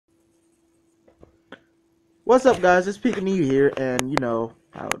What's up, guys? It's Pika here, and you know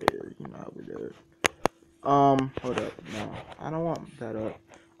how it is. You know how we do it. Hold up. No, I don't want that up.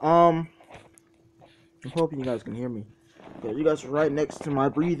 I'm hoping you guys can hear me. Yeah, you guys are right next to my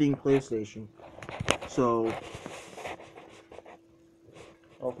breathing PlayStation. So,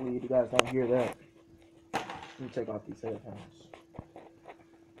 hopefully you guys don't hear that. Let me take off these headphones.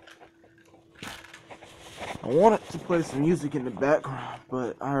 I wanted to play some music in the background,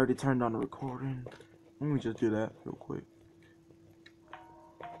 but I already turned on the recording. Let me just do that real quick.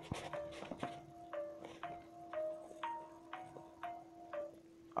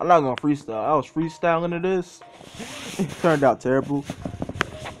 I'm not gonna freestyle. I was freestyling to this. It turned out terrible.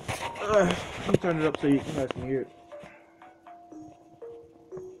 Let me turn it up so you guys can hear it.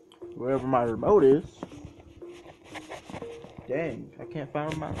 Wherever my remote is. Dang, I can't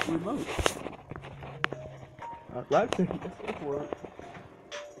find my remote. I'd like to get for it.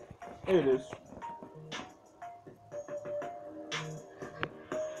 Here it is.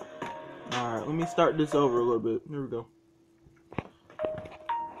 Alright, let me start this over a little bit. Here we go.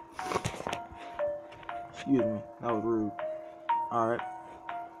 Excuse me, that was rude. Alright.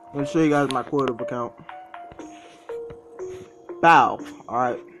 I'm gonna show you guys my Qoutev account. Bow.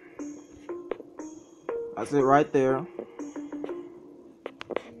 Alright. That's it right there.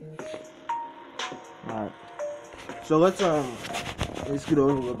 Alright. So let's scoot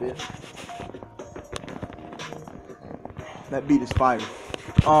over a little bit. That beat is fire.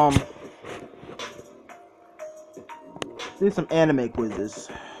 Do some anime quizzes.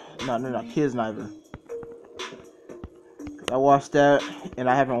 No, Kids Neither. I watched that, and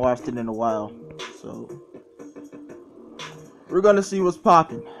I haven't watched it in a while, so we're gonna see what's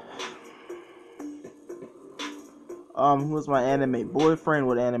popping. Who's my anime boyfriend?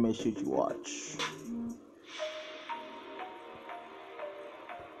 What anime should you watch?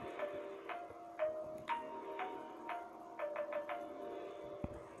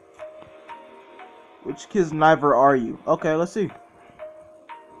 Which Kids Neither are you? Okay, let's see.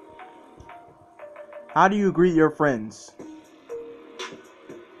 How do you greet your friends?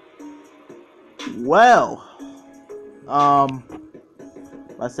 Well,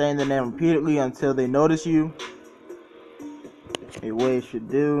 by saying the name repeatedly until they notice you. A way you should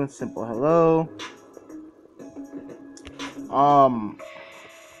do simple hello.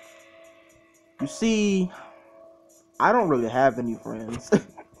 You see, I don't really have any friends.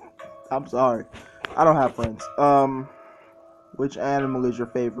 I'm sorry, I don't have friends. Which animal is your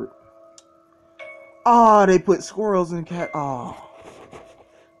favorite? Oh, they put squirrels in cat. Oh,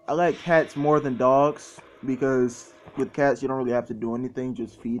 I like cats more than dogs because with cats you don't really have to do anything,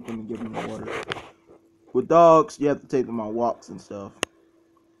 just feed them and give them water. With dogs, you have to take them on walks and stuff.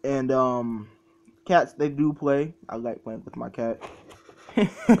 And cats, they do play. I like playing with my cat.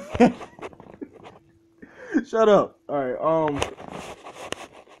 Shut up. All right.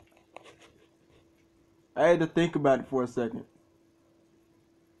 I had to think about it for a second.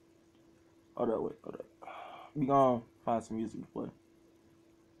 Hold up. We gonna find some music to play.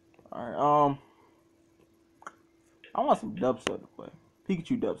 All right. I want some dubstep to play.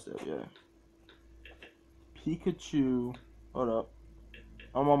 Pikachu dubstep, yeah. Pikachu. Hold up.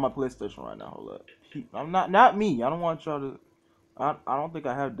 I'm on my PlayStation right now. Hold up. I'm not me. I don't want y'all to. I don't think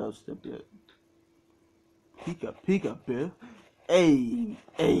I have dubstep yet. Pika, Bill. Hey.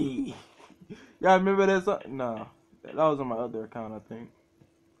 Y'all remember that song? Nah, that was on my other account, I think.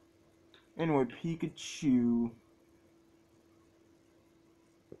 Anyway, Pikachu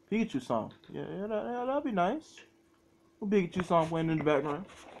song. Yeah, that'd be nice. A Pikachu song playing in the background.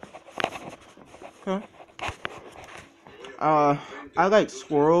 Okay. I like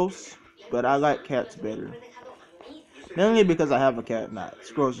squirrels, but I like cats better. Mainly because I have a cat, not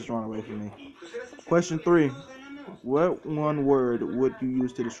squirrels just run away from me. Question 3. What one word would you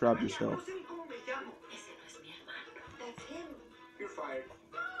use to describe yourself?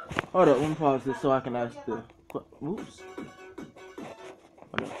 Hold up, let me pause this so I can ask the... Oops.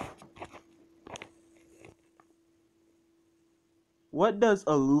 Hold up. What does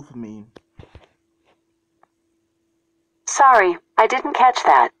aloof mean? Sorry, I didn't catch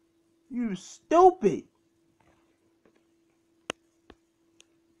that. You stupid!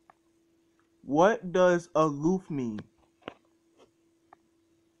 What does aloof mean?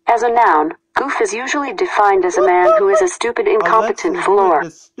 As a noun, goof is usually defined as a man who is a stupid, incompetent Alexa, fool you or...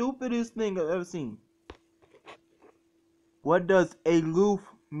 the stupidest thing I've ever seen. What does aloof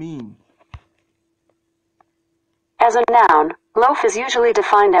mean? As a noun, loaf is usually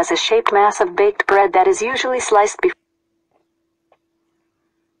defined as a shaped mass of baked bread that is usually sliced before...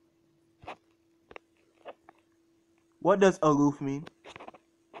 What does aloof mean?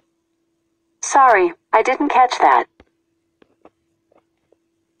 Sorry, I didn't catch that.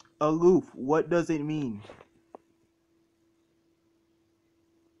 Aloof. What does it mean?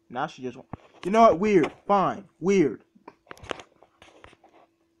 Now she just. You know what? Weird. Fine. Weird.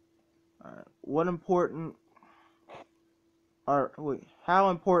 Alright. What important are. Wait. How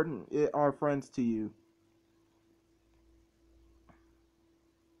important are friends to you?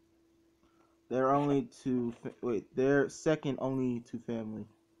 They're only to. Wait. They're second only to family.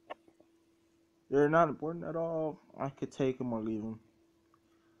 They're not important at all. I could take them or leave them.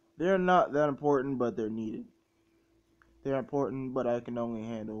 They're not that important, but they're needed. They're important, but I can only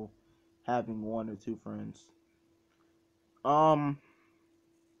handle having one or two friends. Um.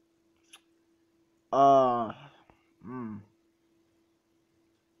 Uh. Hmm.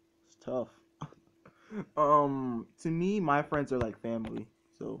 It's tough. To me, my friends are like family.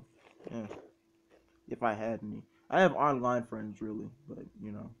 So, yeah. If I had any, I have online friends, really, but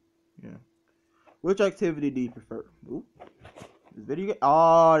yeah. Which activity do you prefer? Ooh, this video game.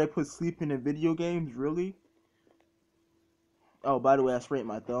 Oh, they put sleeping in video games, really? Oh, by the way, I sprained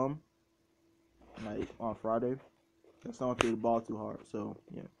my thumb, like on Friday. Someone threw the ball too hard, so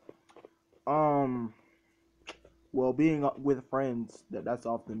yeah. Um, well, being with friends, that's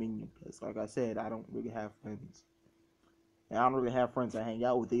off the menu. Cause like I said, I don't really have friends, and I don't really have friends I hang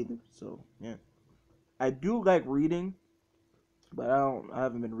out with either. So yeah, I do like reading, but I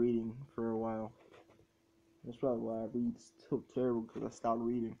haven't been reading for a while. That's probably why I read so terrible because I stopped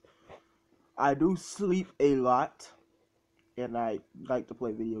reading. I do sleep a lot, and I like to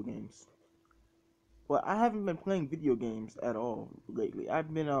play video games. But I haven't been playing video games at all lately.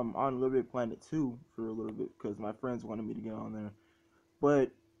 I've been on Little Bit Planet 2 for a little bit because my friends wanted me to get on there.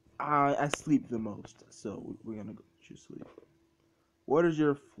 But I sleep the most, so we're gonna go choose sleep. What is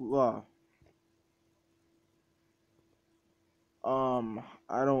your flaw?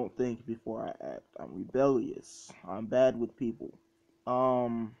 I don't think before I act. I'm rebellious. I'm bad with people.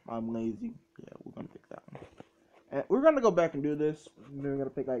 I'm lazy. Yeah, we're gonna pick that one. And we're gonna go back and do this. We're gonna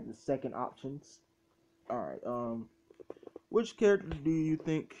pick like the second options. All right. Which character do you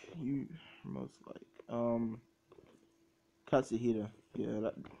think you most like? Katsuhita.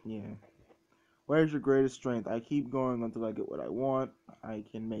 Yeah. Where's your greatest strength? I keep going until I get what I want. I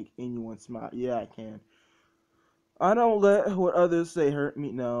can make anyone smile. Yeah, I can. I don't let what others say hurt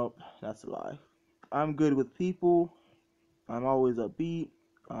me. No, that's a lie. I'm good with people. I'm always upbeat.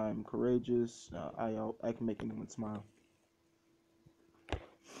 I'm courageous. I can make anyone smile.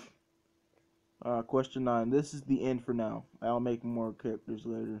 Question 9. This is the end for now. I'll make more characters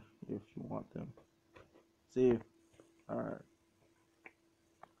later if you want them. See you. Alright.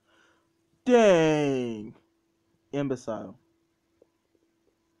 Dang! Imbecile.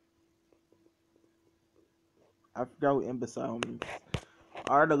 I forgot what imbecile means.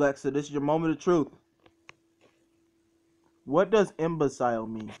 Alright, Alexa, this is your moment of truth. What does imbecile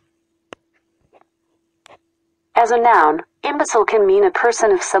mean? As a noun, imbecile can mean a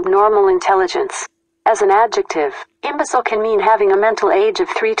person of subnormal intelligence. As an adjective, imbecile can mean having a mental age of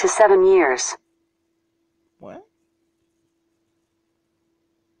 3 to 7 years. What?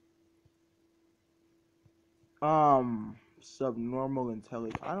 Subnormal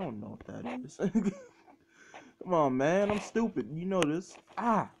intelligence. I don't know what that is. Come on, man. I'm stupid. You know this.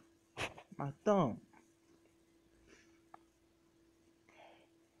 Ah! My thumb.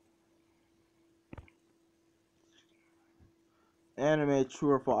 Anime,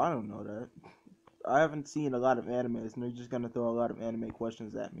 true or false? I don't know that. I haven't seen a lot of animes, and they're just gonna throw a lot of anime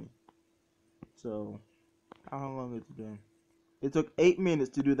questions at me. So, how long has it been? It took 8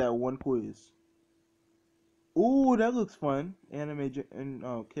 minutes to do that one quiz. Ooh, that looks fun. Anime and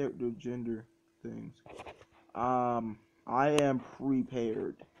character gender things. I am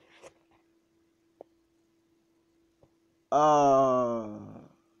prepared. Uh,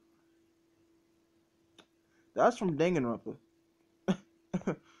 that's from Danganronpa.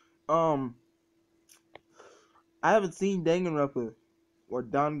 um, I haven't seen Danganronpa or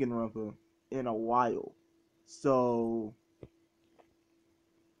Danganronpa in a while. So,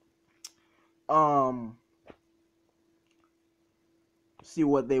 um, see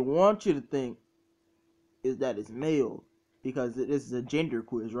what they want you to think is that it's male because this is a gender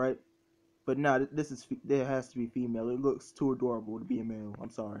quiz, right? But no, this is there has to be female. It looks too adorable to be a male. I'm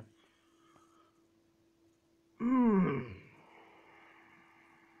sorry.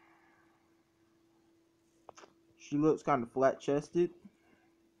 She looks kind of flat chested.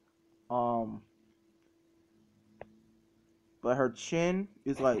 Um, but her chin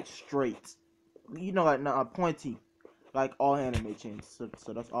is like straight. You know, like not pointy, like all anime chins.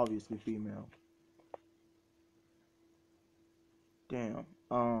 So that's obviously female. Damn.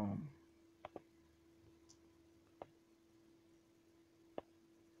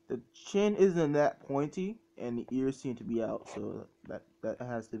 chin isn't that pointy, and the ears seem to be out, so that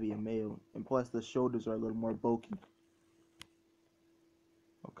has to be a male. And plus, the shoulders are a little more bulky.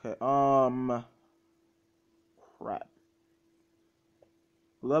 Okay. Crap.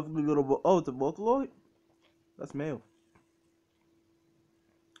 Lovely little oh, it's a Vocaloid? That's male.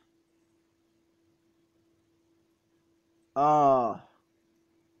 Uh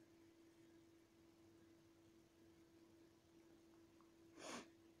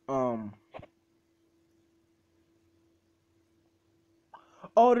um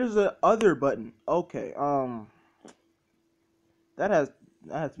oh, there's a other button. Okay. That has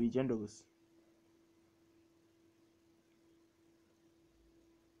that has to be genderless.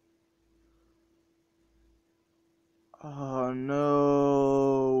 Oh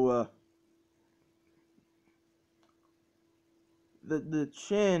no. The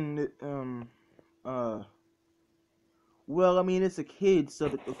chin uh well, I mean it's a kid, so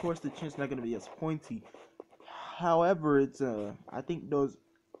of course the chin's not gonna be as pointy. However, it's I think those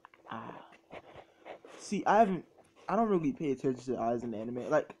ah, see I don't really pay attention to eyes in anime.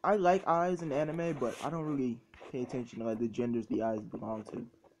 Like I like eyes in anime, but I don't really pay attention to like the genders the eyes belong to.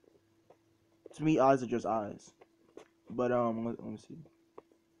 To me, eyes are just eyes. But let me see.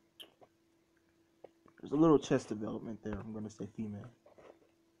 There's a little chest development there. I'm gonna say female.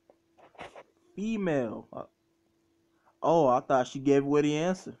 Female. Oh, I thought she gave away the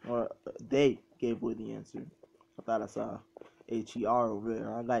answer, or they gave away the answer. I thought I saw HER over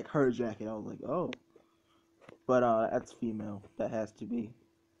there. I like her jacket. I was like, oh. But that's female. That has to be.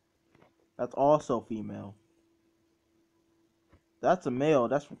 That's also female. That's a male.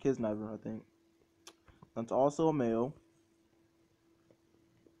 That's from Kidsniper, I think. That's also a male.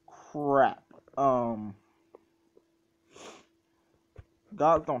 Crap.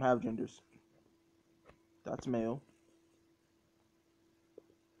 Gods don't have genders. That's male.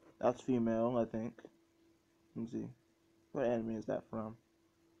 That's female, I think. Let me see. What anime is that from?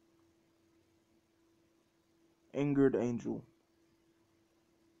 Angered Angel.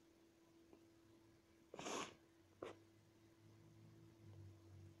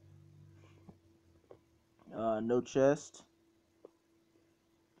 No chest.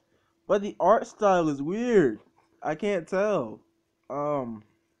 But the art style is weird. I can't tell.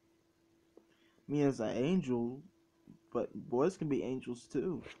 Me as an angel, but boys can be angels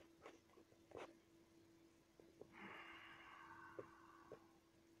too.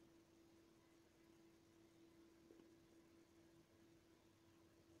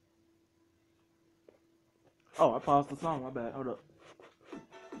 Oh, I paused the song. My bad. Hold up.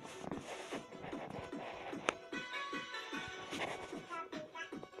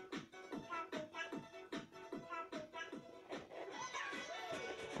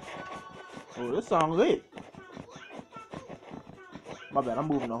 Oh, this song lit. My bad. I'm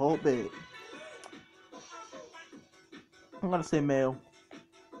moving the whole bed. I'm gonna say male.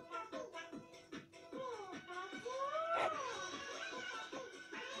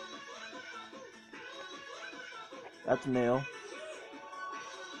 That's male.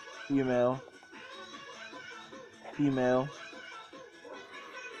 Female. Female.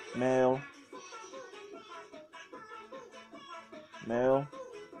 Male. Male.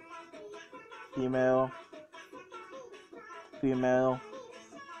 Female. Female.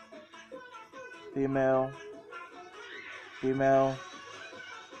 Female. Female.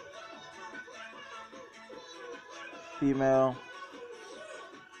 Female.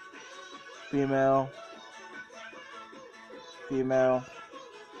 Female. Female.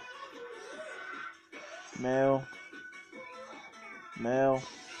 Male. Male.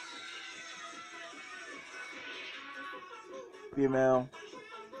 Female.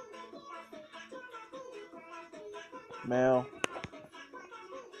 Male.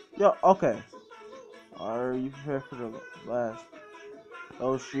 Yo, okay. Are you prepared for the last?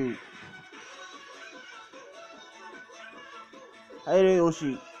 Oh shoot. Hey,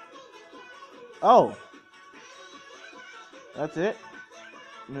 Yoshi. Oh. That's it?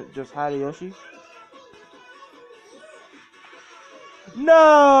 Just Hideyoshi? No,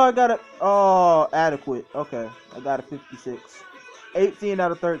 I got it. Oh, adequate. Okay, I got a 56. 18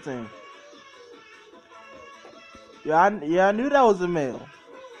 out of 13. Yeah, I knew that was a male.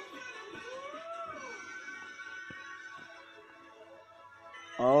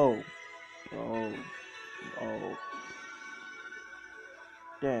 Oh, oh, oh.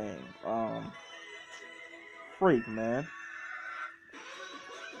 Dang. Freak, man.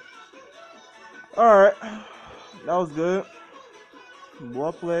 All right, that was good.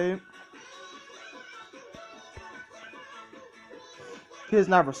 Well played. Kids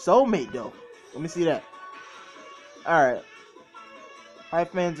not for soulmate though. Let me see that. All right. Hi,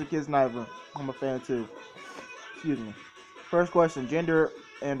 fans of Kids Niver. I'm a fan too. Excuse me. First question: gender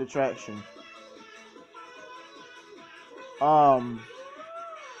and attraction. Um.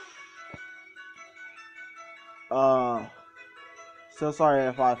 Uh. So sorry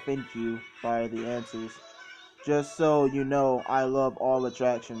if I offend you by the answers. Just so you know, I love all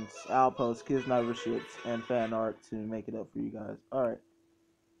attractions. I'll post Kids Niver shits and fan art to make it up for you guys. All right.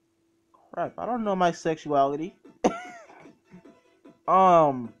 Crap. I don't know my sexuality.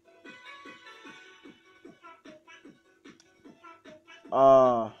 Um.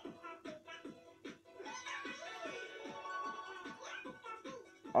 Uh.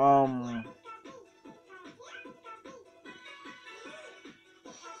 Um.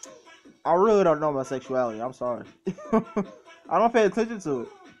 I really don't know my sexuality. I'm sorry. I don't pay attention to it.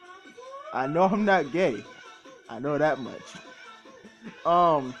 I know I'm not gay. I know that much.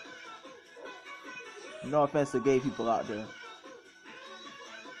 Um, no offense to gay people out there.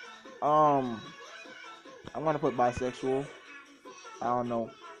 Um, I'm gonna put bisexual. I don't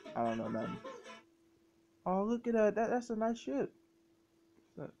know. I don't know nothing. Oh, look at that. That's a nice shit.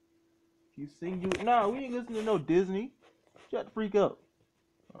 You sing you? Nah, we ain't listening to no Disney. Shut the freak up.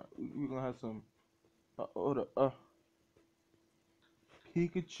 All right, we gonna have some.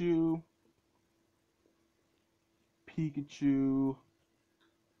 Pikachu. Pikachu.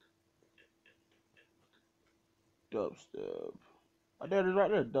 Dubstep. Oh, there it is right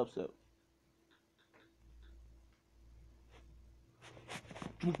there. Dubstep.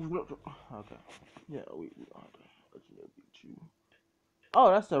 Okay. Yeah, we don't have to let you. Oh,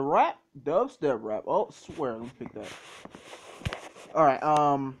 that's a rap? Dubstep rap. Oh, swear, let me pick that. Alright,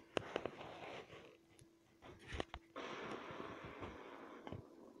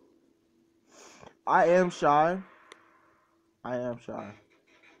 I am shy. I am shy.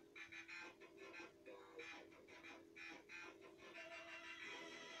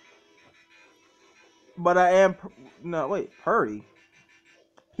 But I am no wait, purdy.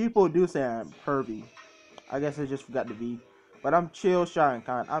 People do say I'm pervy. I guess I just forgot to be. But I'm chill, shy, and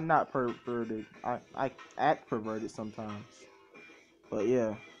kind. I'm not perverted. I act perverted sometimes. But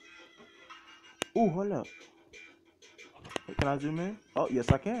yeah. Ooh, hold up. Wait, can I zoom in? Oh,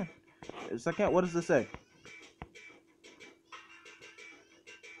 yes I can. Yes I can. What does it say?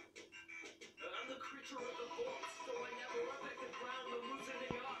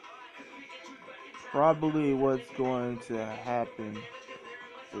 Probably what's going to happen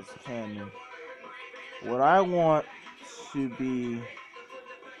is canon. What I want to be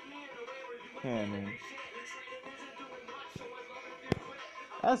canon.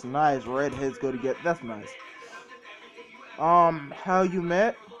 That's nice. Redheads go together. That's nice. How you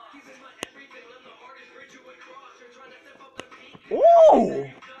met? Ooh!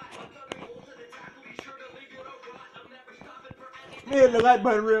 Me hit the like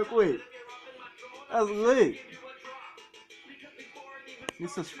button real quick. That's lit. You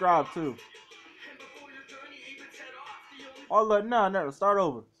subscribe too. Oh look, no, no, start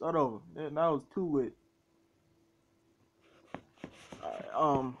over. Start over. That was too lit.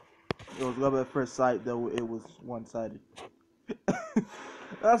 It was love at first sight, though it was one-sided.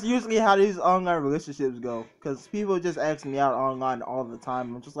 That's usually how these online relationships go. Because people just ask me out online all the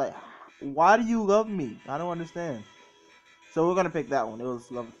time. I'm just like, why do you love me? I don't understand. So we're going to pick that one. It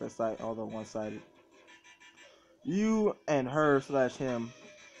was love at first sight, although one-sided. You and her slash him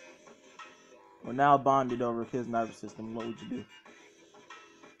were now bonded over his nervous system. What would you do?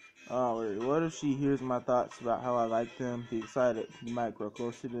 Oh, what if she hears my thoughts about how I like them? Be excited. You might grow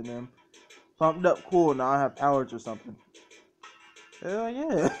closer to them. Pumped up, cool. Now I have powers or something. Hell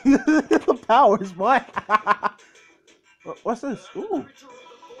yeah. Powers, boy. What's this? Ooh.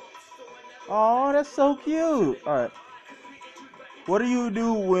 Oh, that's so cute. Alright. What do you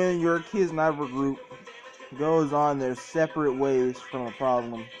do when your Kids Niver group goes on their separate ways from a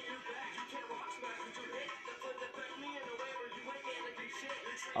problem?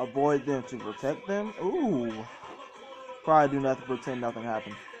 Avoid them to protect them? Ooh. Probably do nothing, pretend nothing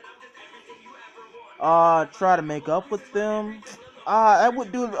happened. Try to make up with them. I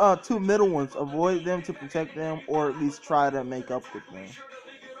would do two middle ones. Avoid them to protect them, or at least try to make up with them.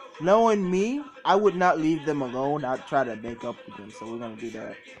 Knowing me, I would not leave them alone. I'd try to make up with them. So we're gonna do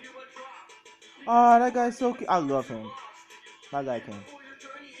that. Oh, that guy's so cute. I love him. That guy can.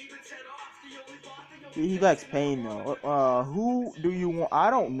 He likes pain though. Who do you want? I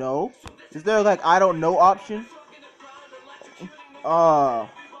don't know. Is there like I don't know option? Uh,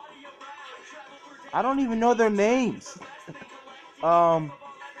 I don't even know their names. Um,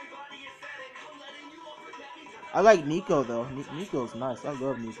 I like Nico though. Nico's nice. I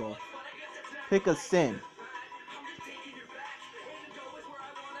love Nico. Pick a sin.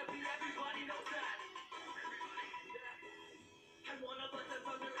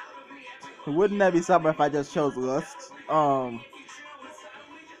 Wouldn't that be something if I just chose lust? Oh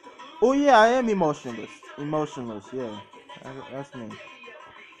yeah, I am emotionless. Emotionless, yeah. That's me.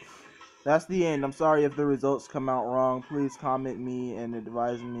 That's the end. I'm sorry if the results come out wrong. Please comment me and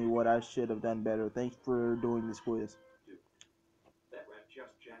advise me what I should have done better. Thanks for doing this quiz.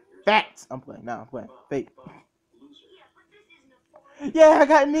 Facts! I'm playing. Nah, I'm playing. Fake. Yeah, I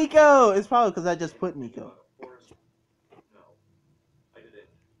got Nico! It's probably because I just put Nico.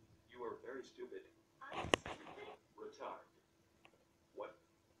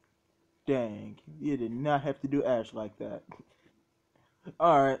 Dang, you did not have to do Ash like that.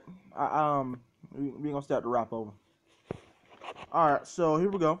 Alright, we gonna start the rap over. Alright, so here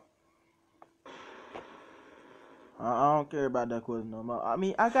we go. I don't care about that quiz no more. I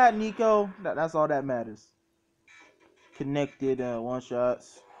mean, I got Nico. That's all that matters. Connected one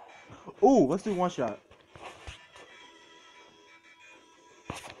shots. Ooh, let's do one shot.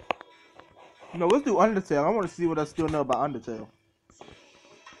 No, let's do Undertale. I want to see what I still know about Undertale.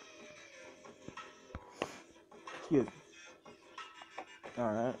 Excuse me.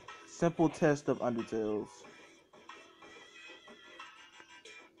 Alright. Simple test of Undertales.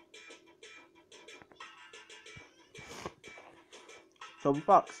 Toby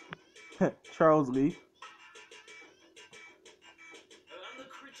Fox. Charles Lee.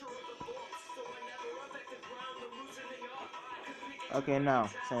 Okay, now,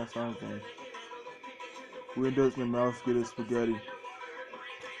 saying something. When does my mouse get a spaghetti?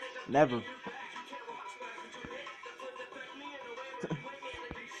 Never.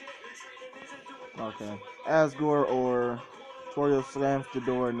 Okay. Asgore or Torio slams the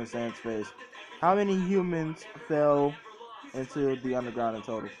door in the sand's face. How many humans fell into the underground in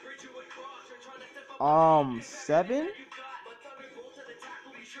total? 7?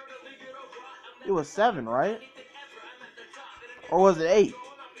 It was 7, right? Or was it 8?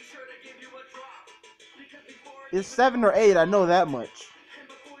 It's 7 or 8, I know that much.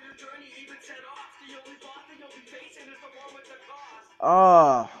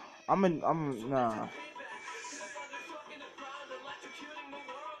 Nah.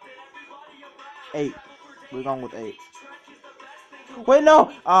 8. We're going with 8. Wait,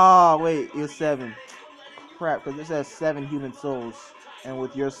 no! Wait, it was 7. Crap, because it says 7 human souls. And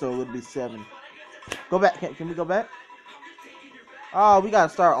with your soul, it would be 7. Go back. Can we go back? Oh, we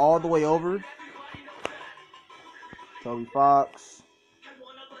gotta start all the way over. Toby Fox.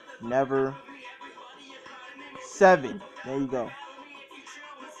 Never. 7. There you go.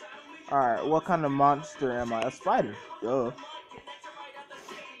 Alright, what kind of monster am I? A spider. Duh.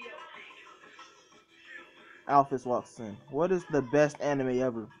 Alphys walks in. What is the best anime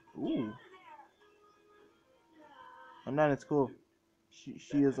ever? Ooh. And then it's cool.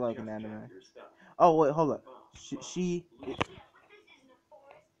 She is like an anime. Oh, wait, hold up.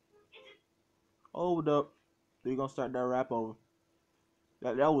 Hold up. We're gonna start that rap over.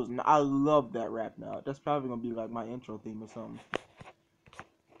 I love that rap now. That's probably gonna be like my intro theme or something.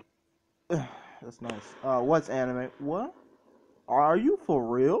 That's nice. What's anime? What? Are you for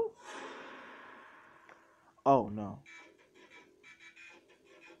real? Oh no.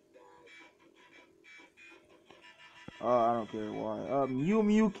 I don't care why. Mew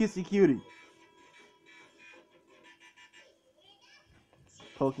Mew Kissy Cutie.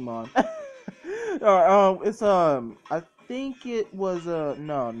 Pokemon. It's I think it was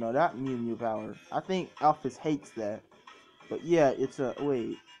no, not Mew Mew power. I think Alphys hates that. But yeah, it's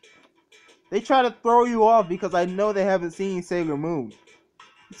wait. They try to throw you off because I know they haven't seen Sailor Moon.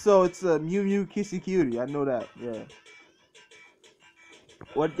 So it's a Mew Mew Kissy Cutie. I know that. Yeah.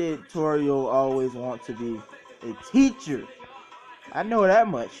 What did Torio always want to be? A teacher. I know that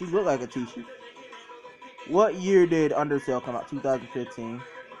much. She looked like a teacher. What year did Undertale come out? 2015.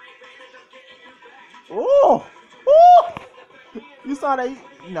 Oh! Oh! You saw that?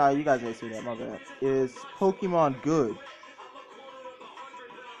 No, you guys didn't see that. My bad. Is Pokemon good?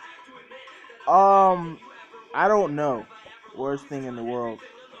 I don't know. Worst thing in the world.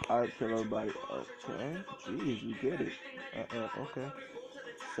 I'd kill everybody. Okay. Jeez, you get it. Okay.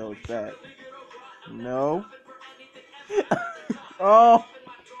 So it's bad. No. Oh,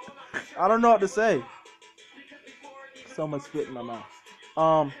 I don't know what to say. So much spit in my mouth.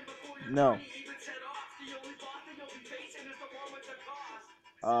 No.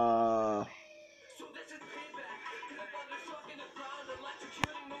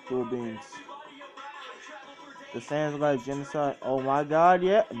 Cool beans. The Sands like genocide. Oh my god,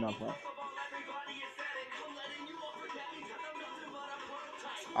 yeah. No, bro.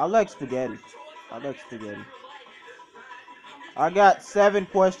 I like spaghetti. I like spaghetti. I got 7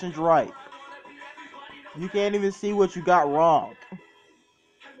 questions right. You can't even see what you got wrong.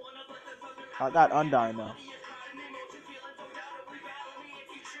 I got Undyne now.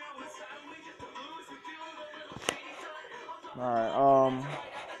 Alright,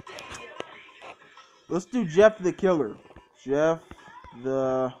 let's do Jeff the Killer. Jeff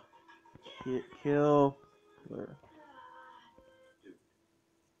the Killer.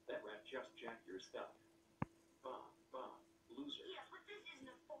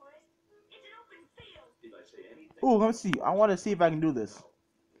 Ooh, let me see. I want to see if I can do this.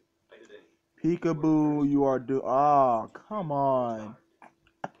 Peekaboo, you are oh, come on.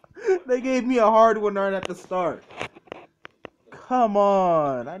 They gave me a hard one right at the start. Come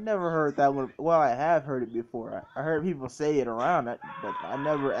on. I never heard that one. Well, I have heard it before. I heard people say it around it, but I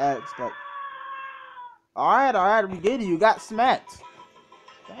never asked like, alright, we get it. You got smacked.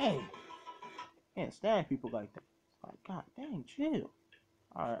 Dang. Can't stand people like that. Like, God dang, chill.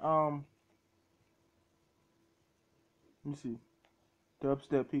 Alright, let me see.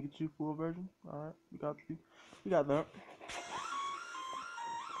 Dubstep Pikachu full version. Alright, we got that.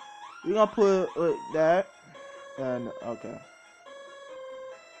 We're gonna put that and okay.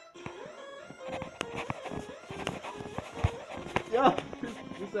 Yeah,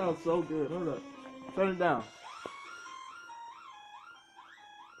 this sounds so good. Hold up. Turn it down.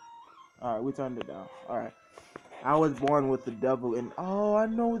 Alright, we turned it down. Alright. I was born with the devil in oh, I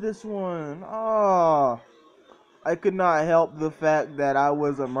know this one. Oh, I could not help the fact that I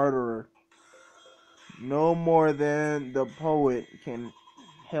was a murderer. No more than the poet can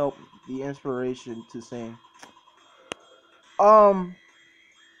help the inspiration to sing. Um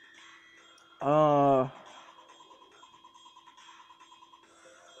uh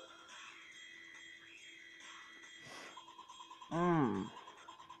mm,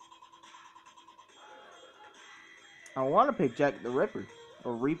 I want to pick Jack the Ripper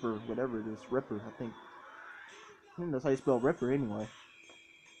or Reaper, whatever it is. Ripper, I think. That's how you spell Ripper anyway.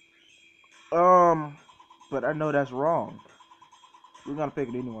 But I know that's wrong. We're gonna pick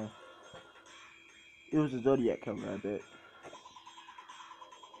it anyway. It was a Zodiac Killer, I bet.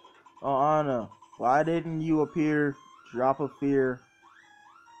 Oh, Anna, why didn't you appear? Drop of fear.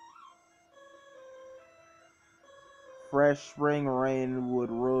 Fresh spring rain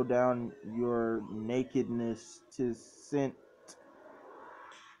would roll down your nakedness to scent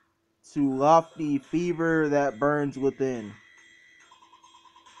to lofty fever that burns within.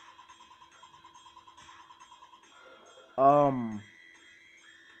 Um,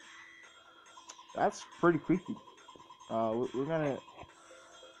 that's pretty creepy. We're gonna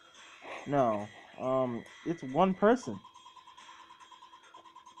no. It's one person.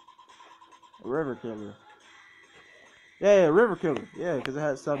 A river killer. Yeah, river killer. Yeah, because it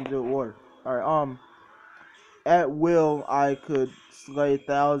has something to do with water. All right. At will, I could slay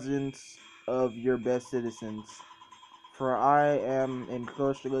thousands of your best citizens, for I am in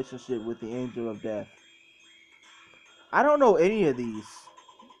close relationship with the angel of death. I don't know any of these.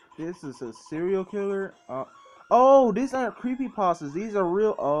 This is a serial killer. Oh, these aren't creepypastas. These are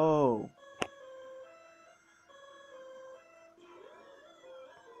real. Oh.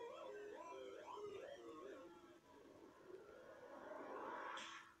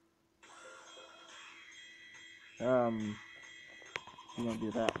 I'm gonna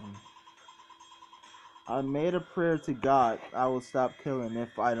do that one. I made a prayer to God. I will stop killing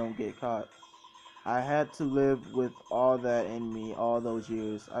if I don't get caught. I had to live with all that in me all those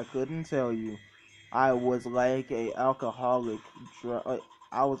years. I couldn't tell you. I was like a alcoholic.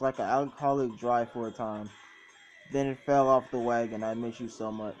 I was like an alcoholic dry for a time. Then it fell off the wagon. I miss you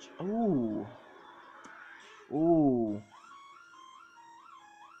so much. Ooh, ooh.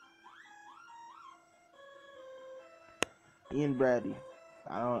 Ian Brady.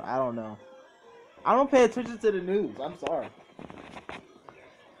 I don't know. I don't pay attention to the news. I'm sorry,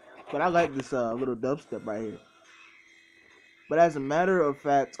 but I like this little dubstep right here. But as a matter of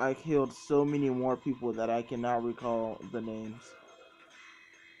fact, I killed so many more people that I cannot recall the names.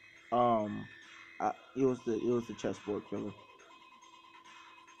 Um, it was the chessboard killer.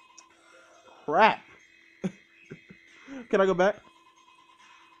 Crap. Can I go back?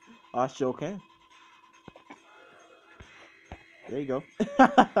 I sure can. There you go.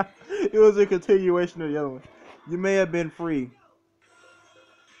 It was a continuation of the other one. You may have been free.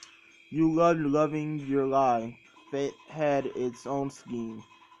 You loved loving your lie. Fate had its own scheme.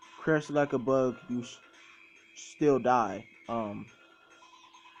 Crushed like a bug, you still die.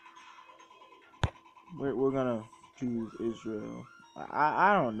 We're gonna choose Israel.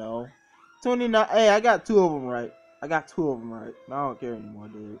 I don't know. 29. Hey, I got two of them right. I got two of them right. I don't care anymore,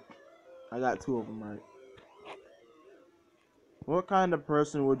 dude. I got two of them right. What kind of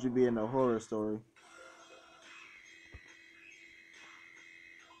person would you be in a horror story?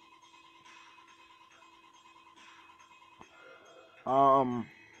 Um,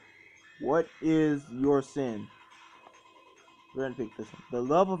 what is your sin? We're gonna pick this one. The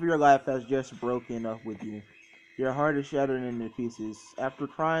love of your life has just broken up with you. Your heart is shattered into pieces. After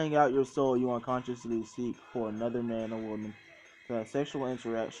crying out your soul, you unconsciously seek for another man or woman to have sexual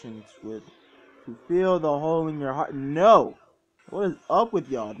interactions with, to feel the hole in your heart. No! What is up with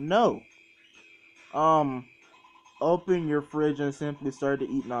y'all? No! Um, open your fridge and simply start to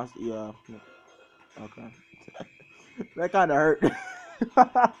eat yeah. Okay. That kind of hurt.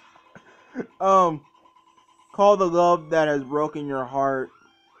 um, call the love that has broken your heart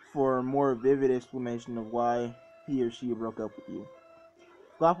for a more vivid explanation of why he or she broke up with you.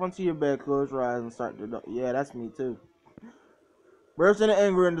 Flop onto your bed, close your eyes, and start to... Yeah, that's me too. Burst into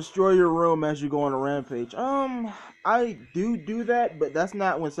anger and destroy your room as you go on a rampage. I do that, but that's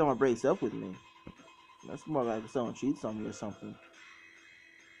not when someone breaks up with me. That's more like if someone cheats on me or something.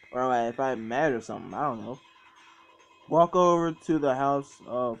 Or like if I'm mad or something, I don't know. Walk over to the house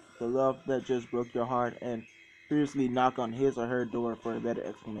of the love that just broke your heart and fiercely knock on his or her door for a better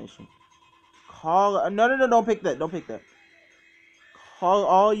explanation. No, don't pick that. Don't pick that. Call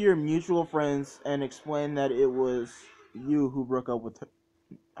all your mutual friends and explain that it was you who broke up with her.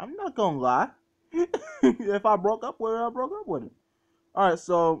 I'm not gonna lie. If I broke up with her, I broke up with her. Alright,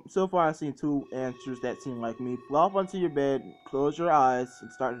 so far I've seen two answers that seem like me. Flop onto your bed, close your eyes,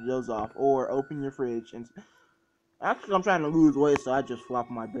 and start to doze off. Or open your fridge and... Actually, I'm trying to lose weight, so I just flop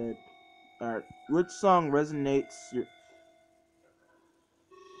on my bed. Alright, which song resonates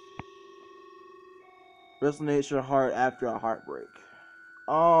your heart after a heartbreak?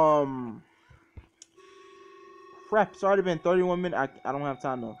 Crap, it's already been 31 minutes. I don't have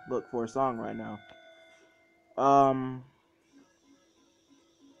time to look for a song right now.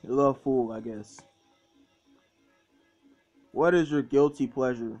 Love Fool, I guess. What is your guilty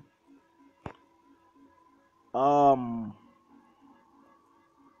pleasure? Um,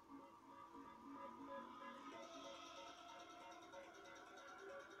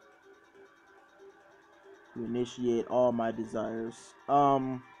 to initiate all my desires.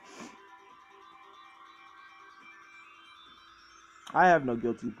 I have no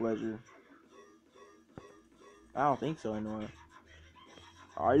guilty pleasure. I don't think so anyway.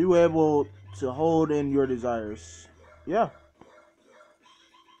 Are you able to hold in your desires? Yeah.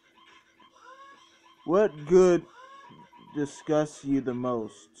 What good disgusts you the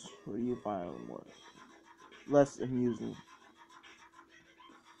most? What do you find more less amusing?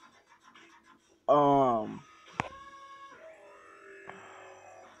 Um,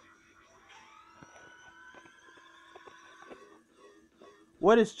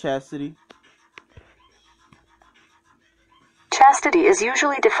 what is chastity? Chastity is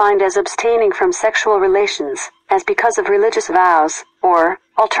usually defined as abstaining from sexual relations, as because of religious vows, or,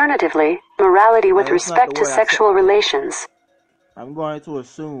 alternatively, morality with That's not the respect to word I said. sexual relations. I'm going to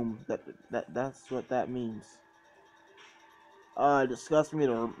assume that's what that means. Disgust me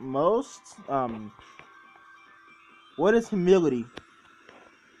the most. What is humility?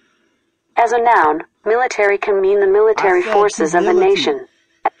 As a noun, military can mean the I military said forces of a humility. nation.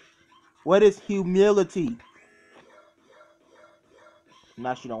 What is humility?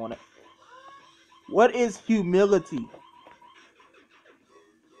 Now she don't want it. What is humility?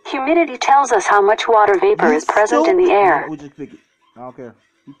 Humidity tells us how much water vapor You is present in the stupid. No, air. we just pick it. I don't care.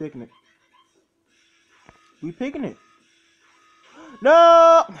 We picking it. We picking it.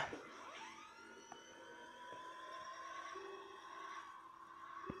 No.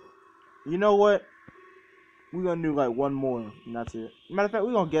 You know what? We're gonna do like one more, and that's it. Matter of fact,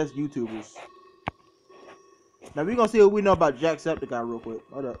 we're gonna guess YouTubers. Now we're gonna see what we know about Jacksepticeye real quick.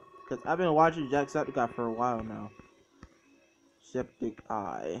 Hold up, cause I've been watching Jacksepticeye for a while now. Septic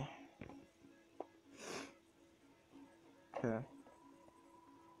Eye. Okay.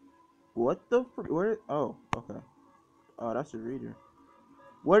 What the? Where? Oh, okay. Oh, that's a reader.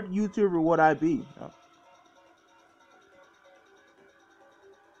 What YouTuber would I be? Oh.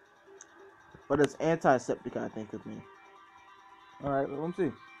 But it's Antisepticeye, think of me. All right, well, let me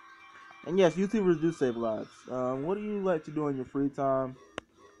see. And yes, YouTubers do save lives. What do you like to do in your free time?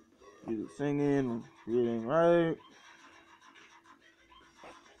 Either singing, reading, right?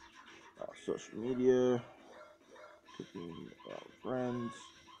 Social media, cooking, friends,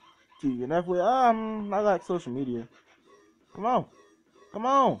 TV, and Netflix. I like social media. Come on, come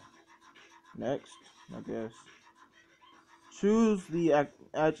on. Next, I guess. Choose the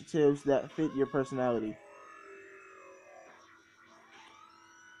adjectives that fit your personality.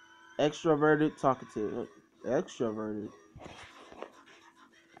 Extroverted, talkative. Extroverted.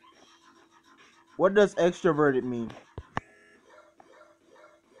 What does extroverted mean?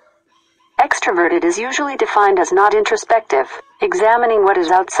 Extroverted is usually defined as not introspective, Examining what is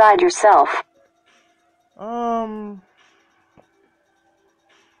outside yourself. I'm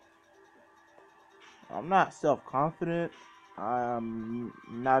not self-confident. I'm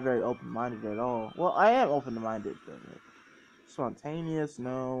not very open-minded at all. Well, I am open-minded, but spontaneous,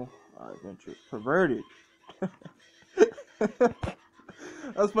 no. Adventurous, perverted.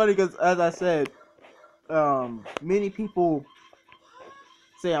 That's funny because, as I said, many people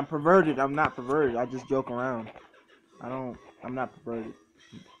say I'm perverted. I'm not perverted. I just joke around. I'm not perverted.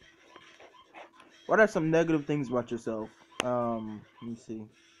 What are some negative things about yourself? Let me see.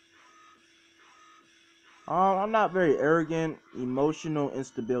 I'm not very arrogant. Emotional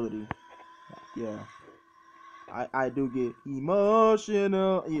instability. Yeah, I do get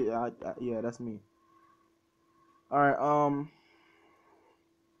emotional. Yeah, yeah, that's me. All right.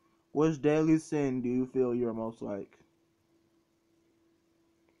 Which daily sin do you feel you're most like?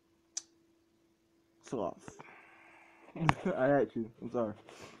 Sloth. I had you. I'm sorry.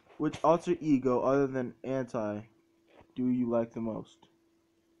 Which alter ego other than anti do you like the most?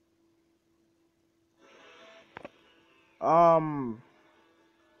 Um.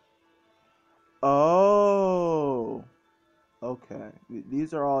 Oh. Okay.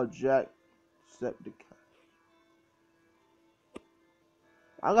 These are all Jacksepticeye.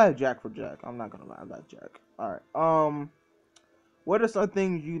 I like Jack for Jack. I'm not gonna lie. I like Jack. All right. What are some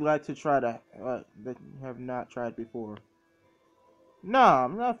things you like to try to that you have not tried before? Nah,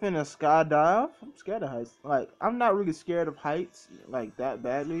 I'm not finna skydive. I'm scared of heights. Like, I'm not really scared of heights like that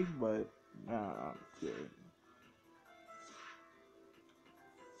badly, but nah, I'm scared.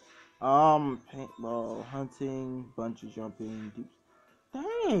 Paintball, hunting, bungee jumping.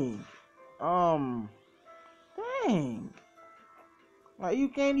 Dang. Um, dang. Like, you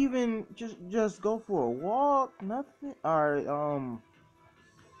can't even just go for a walk. Nothing. All right.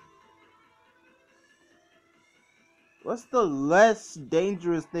 What's the less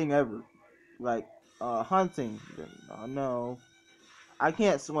dangerous thing ever? Like, hunting. No. I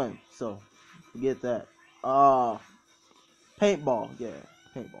can't swim, so forget that. Uh, paintball. Yeah,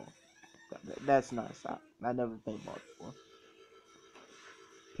 paintball. That's nice. I never paintball before.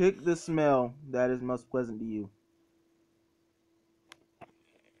 Pick the smell that is most pleasant to you.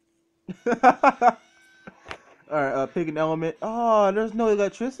 Alright, pick an element. Oh, there's no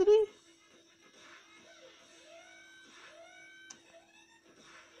electricity?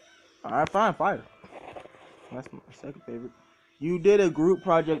 Alright, fine, fire. That's my second favorite. You did a group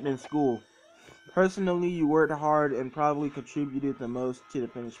project in school. Personally, you worked hard and probably contributed the most to the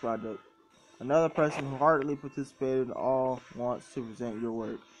finished product. Another person who hardly participated at all wants to present your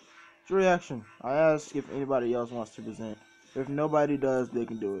work. What's your reaction? I ask if anybody else wants to present. If nobody does, they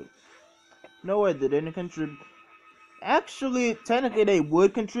can do it. No way, they didn't contribute. Actually, technically, they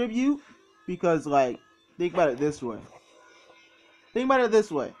would contribute because, like, think about it this way. Think about it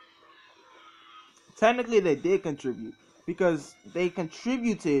this way. Technically, they did contribute because they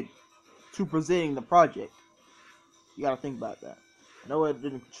contributed to presenting the project. You gotta think about that. No one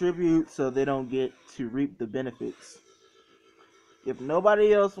didn't contribute, so they don't get to reap the benefits. If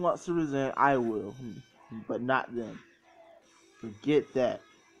nobody else wants to present, I will, but not them. Forget that.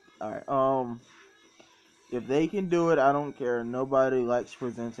 All right. If they can do it, I don't care. Nobody likes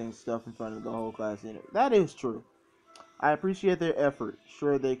presenting stuff in front of the whole class anyway. That is true. I appreciate their effort.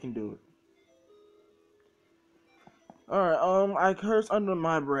 Sure, they can do it. Alright, I curse under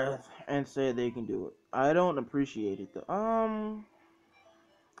my breath and say they can do it. I don't appreciate it though.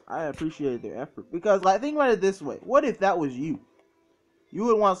 I appreciate their effort. Because, like, think about it this way. What if that was you? You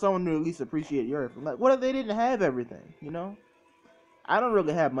would want someone to at least appreciate your effort. Like, what if they didn't have everything, you know? I don't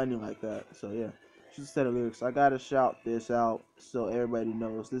really have money like that, so yeah. Just set of lyrics. I gotta shout this out so everybody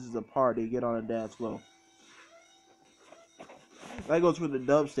knows this is a party. Get on a dance floor. That goes for the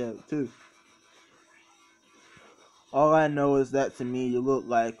dubstep too. All I know is that to me you look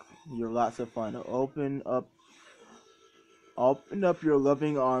like you're lots of fun. Open up your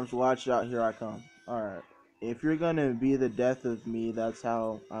loving arms. Watch out, here I come. All right. If you're gonna be the death of me, that's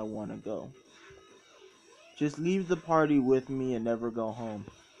how I wanna go. Just leave the party with me and never go home.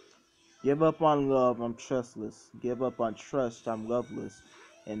 Give up on love, I'm trustless. Give up on trust, I'm loveless.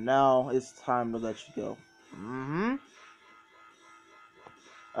 And now it's time to let you go. Mm-hmm.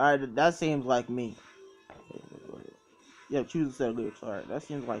 Alright, that seems like me. Yeah, choose a set of lyrics. Alright, that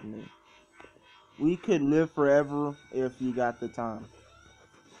seems like me. We could live forever if you got the time.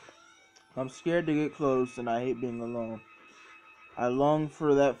 I'm scared to get close and I hate being alone. I long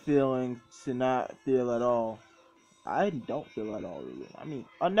for that feeling to not feel at all. I don't feel at all, really. I mean,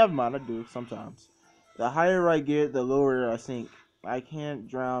 never mind, I do sometimes. The higher I get, the lower I sink. I can't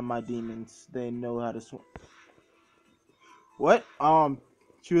drown my demons. They know how to swim. What?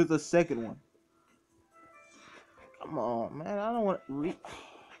 Choose the second one. Come on, man. I don't want to read.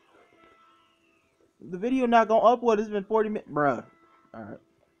 The video not gonna upload. It's been 40 minutes, bruh. All right,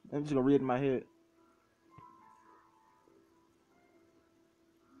 I'm just gonna read it in my head.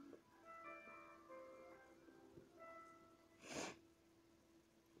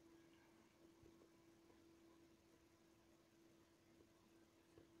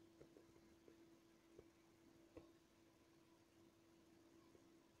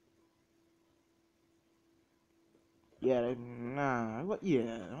 Yeah, nah. What?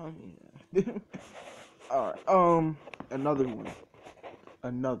 Yeah. Yeah. All right. Another one.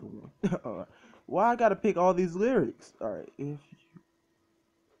 Another one. All right. Why I gotta pick all these lyrics? All right. We're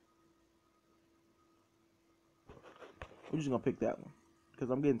just gonna pick that one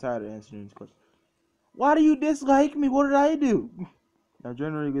because I'm getting tired of answering these questions. Why do you dislike me? What did I do? I'm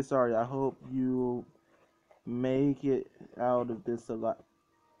genuinely sorry. I hope you make it out of this alive.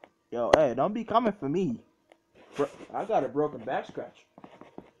 Yo, hey, don't be coming for me. I got a broken back scratch.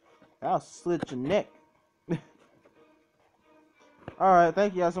 I'll slit your neck. Alright,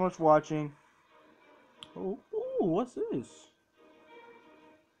 thank you guys so much for watching. Oh, ooh, what's this?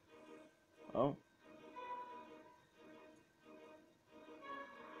 Oh.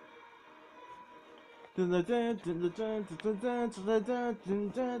 Oh,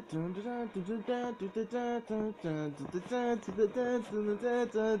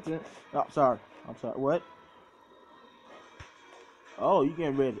 sorry. I'm sorry. What? Oh, you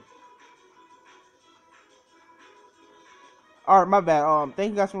getting ready. Alright, my bad.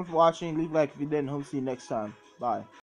 Thank you guys so much for watching. Leave a like if you didn't. Hope to see you next time. Bye.